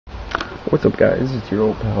What's up guys, it's your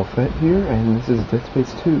old pal Fett here, and this is Dead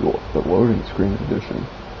Space 2, the loading screen edition.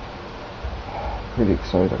 Pretty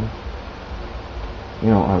exciting. You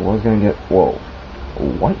know, I was gonna get, whoa,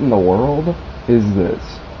 what in the world is this?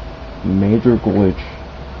 Major glitch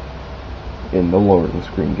in the loading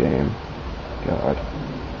screen game. God,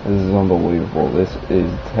 this is unbelievable, this is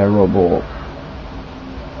terrible.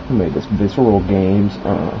 Who made this? Visceral Games?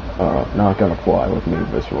 Not gonna fly with me,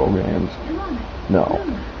 Visceral Games. No.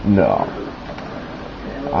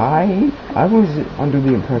 I was under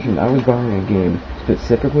the impression I was buying a game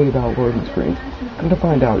specifically about loading screens. Come to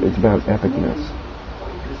find out it's about epicness.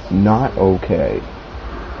 Not okay.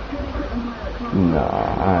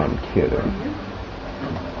 Nah, I'm kidding.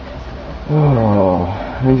 Oh,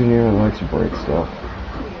 engineer likes to break stuff.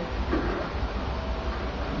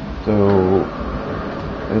 So,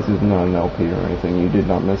 this is not an LP or anything. You did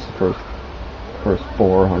not miss the first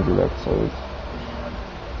 400 episodes.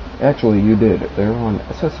 Actually, you did. They're on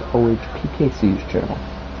SSOH PKC's channel.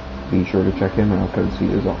 Be sure to check him out because he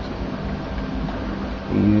is awesome.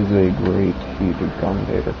 He is a great YouTube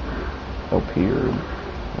commentator, LP'er,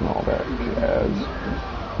 and all that jazz.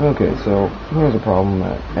 Okay, so here's a problem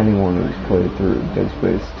that anyone who's played through Dead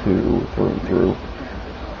Space 2 through and through.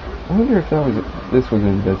 I wonder if this was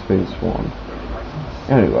in Dead Space 1.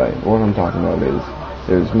 Anyway, what I'm talking about is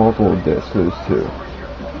there's multiple discs, there's two.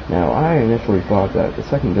 Now, I initially thought that the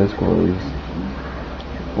second disc was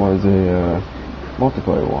a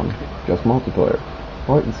multiplayer one, just multiplayer.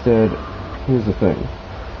 But instead, here's the thing.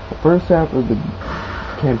 The first half of the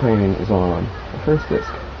campaign is on the first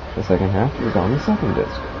disc. The second half is on the second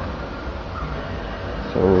disc.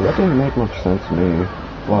 So that didn't make much sense to me.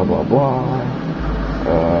 Blah blah blah.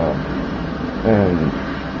 And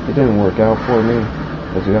it didn't work out for me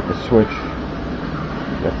because you have to switch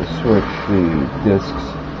the discs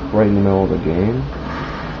right in the middle of the game.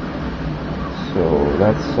 So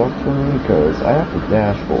that sucked for me because I have to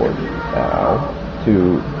dashboard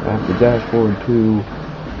to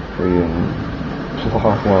freaking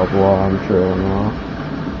blah blah blah, I'm trailing off.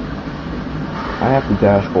 I have to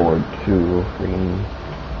dashboard to freaking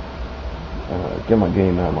get my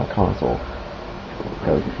game out of my console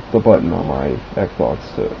because the button on my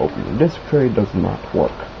Xbox to open the disc tray does not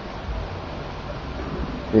work.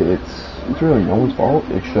 It's really no one's fault.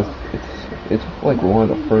 It's like one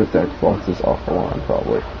of the first Xboxes off the line,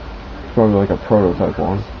 probably. It's probably like a prototype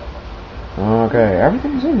one. Okay,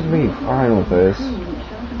 everything seems to be fine with this,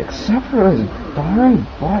 except for this darn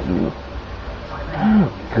button. Oh,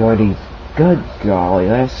 goody, good golly,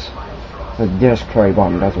 the disc tray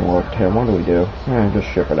button doesn't work too. What do we do? Just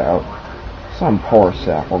ship it out. Some poor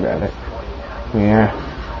sap will get it. Yeah.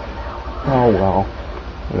 Oh well,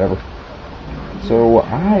 whatever. So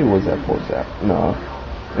I was that poor sap. No,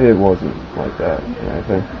 it wasn't like that. I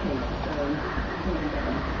think.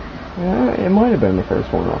 Yeah, it might have been the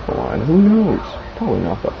first one off the line. Who knows? Probably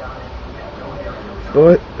not though.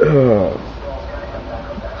 But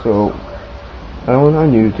so I went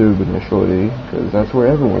on YouTube initially because that's where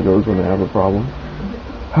everyone goes when they have a problem.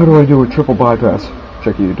 How do I do a triple bypass?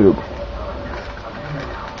 Check YouTube.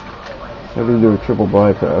 How do you do a triple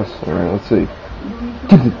bypass? Alright, let's see.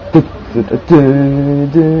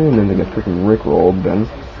 And then they get freaking rickrolled. Then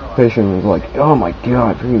the patient is like, oh my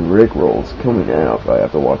god, freaking rickrolls, kill me now if I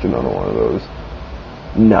have to watch another one of those.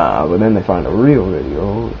 Nah, but then they find a real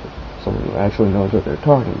video, someone who actually knows what they're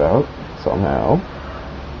talking about, somehow.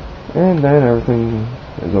 And then everything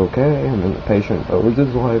is okay, and then the patient owes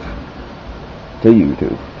his life to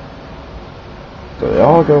YouTube. So they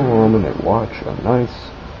all go home and they watch a nice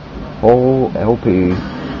whole LP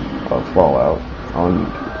of Fallout on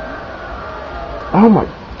YouTube. Oh my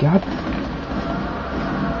god.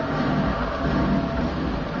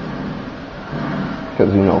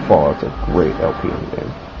 Because you know Fallout's a great LP in the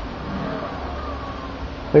game.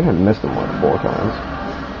 I think I missed them like 4 times.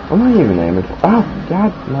 I'm not even aiming for. Oh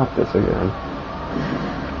god, not this again.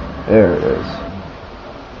 There it is.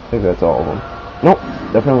 I think that's all of them. Nope,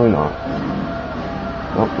 definitely not.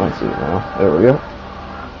 Nope, I see it now. There we go.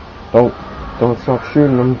 Don't stop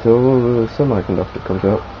shooting them until the semiconductor comes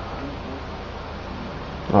out.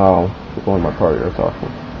 Oh, one of my party are talking.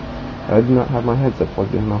 I do not have my headset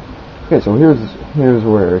plugged in though. Okay, so here's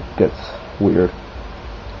where it gets weird.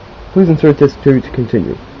 Please insert this to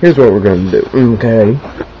continue. Here's what we're going to do. Okay.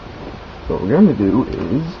 So what we're going to do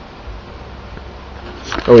is...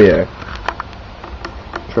 Oh yeah.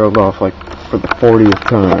 Trailed off like for the 40th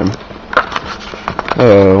time.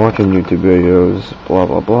 Watching YouTube videos, blah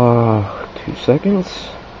blah blah. 2 seconds.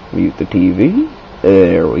 Mute the TV.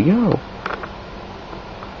 There we go.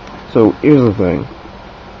 So here's the thing.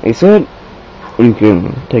 They said you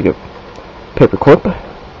can take a paperclip.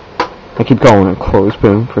 I keep calling it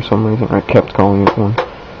clothespin for some reason. I kept calling it one.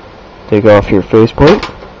 Take off your faceplate.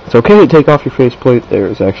 It's okay to take off your faceplate.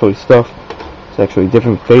 There's actually stuff. It's actually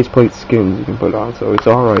different faceplate skins you can put on, so it's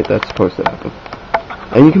alright. That's supposed to happen.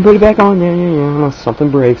 And you can put it back on, yeah, unless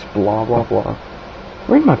something breaks, blah, blah, blah.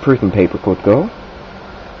 Where'd my freaking paperclip go?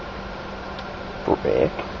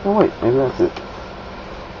 Brick. Oh wait, maybe that's it.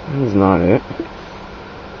 That is not it.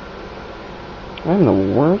 I'm the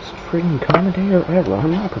worst freaking commentator ever.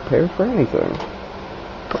 I'm not prepared for anything.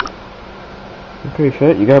 Okay,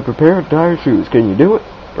 Chet, you gotta prepare to tie your shoes. Can you do it?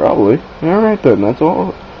 Probably. Alright then, that's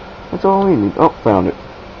all we need. Oh, found it.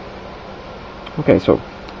 Okay, so,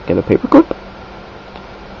 get a paperclip.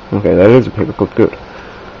 Okay, that is a paperclip, good.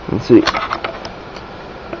 Let's see.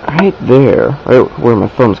 Right there, right where my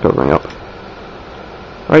thumb's covering up.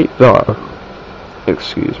 Right there.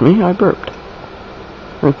 Excuse me, I burped.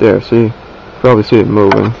 Right there, see? Probably see it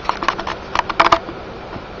moving.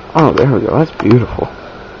 Oh, there we go, that's beautiful.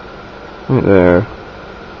 Right there.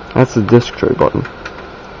 That's the disc tray button.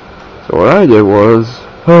 So what I did was,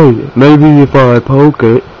 hey, maybe if I poke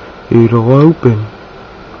it, it'll open.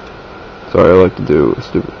 Sorry, I like to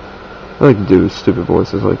do stupid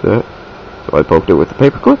voices like that. So I poked it with the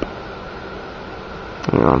paperclip.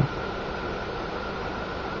 Hang on.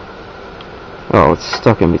 Oh, it's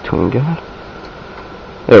stuck in between, God.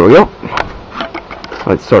 There we go.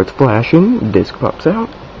 Light starts flashing, disc pops out.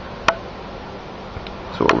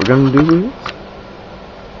 So what we're gonna do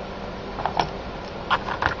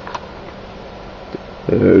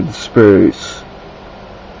is Dead Space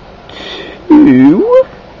 2.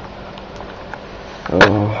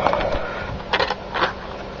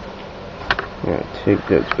 Yeah, take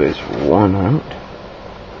Dead Space 1 out.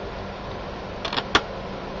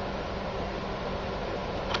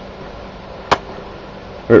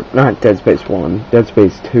 Or, not Dead Space 1, Dead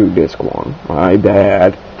Space 2 Disc 1. My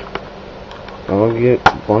bad. I'll get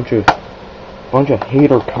a bunch of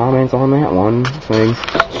hater comments on that one, saying,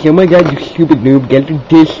 oh my god, you stupid noob, get the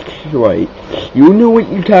disc right. You know what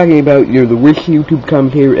you're talking about, you're the worst YouTube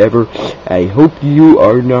commentator ever. I hope you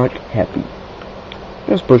are not happy.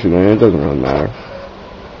 Just push it in, it doesn't really matter.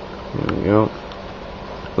 There we go.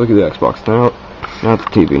 Look at the Xbox now. Not the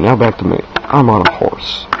TV, now back to me. I'm on a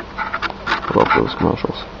horse. I love those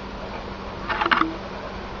commercials.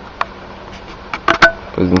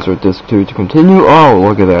 Please insert disc 2 to continue. Oh,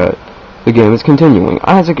 look at that. The game is continuing.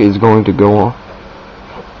 Isaac is going to go on,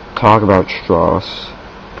 talk about Strauss.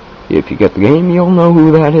 If you get the game, you'll know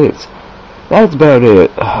who that is. That's about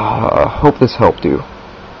it. Hope this helped you.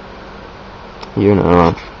 You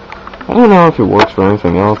know, I don't know if it works for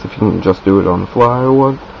anything else, if you can just do it on the fly or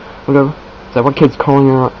what, whatever. Is that what kids calling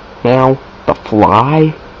it now? The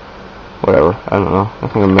fly? Whatever, I don't know. I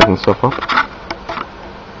think I'm making stuff up.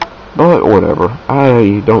 But whatever.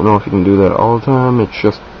 I don't know if you can do that all the time. It's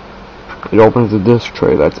just, it opens the disc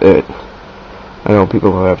tray, that's it. I know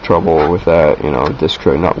people who have trouble with that, you know, disc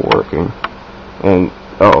tray not working. And,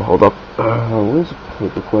 oh, hold up. Where's the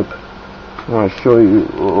paperclip? I want to show you.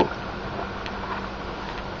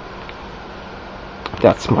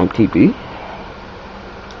 That's my TV.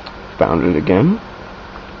 Found it again.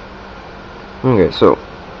 Okay, so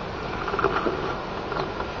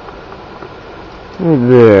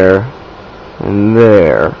there and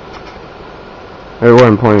there. What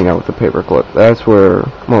I'm pointing out with the paperclip, that's where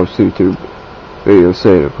most YouTube videos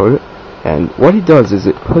say to put it. And what it does is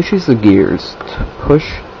it pushes the gears to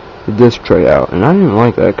push the disc tray out. And I didn't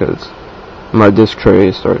like that because my disc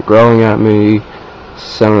tray started growling at me.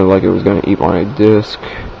 Sounded like it was going to eat my disc.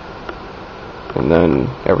 And then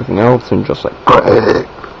everything else, and just like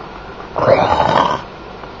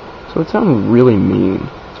so it sounded really mean.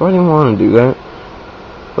 So I didn't want to do that.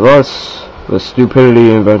 Thus, the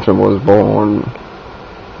stupidity invention was born.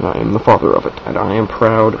 And I am the father of it, and I am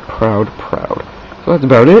proud, proud, proud. So that's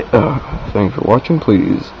about it. Thanks for watching.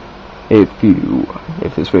 Please, if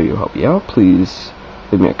this video helped you out, please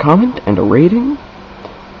leave me a comment and a rating.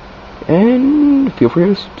 And feel free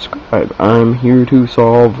to subscribe. I'm here to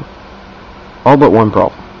solve all but one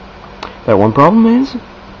problem. That one problem is,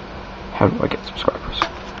 how do I get subscribers?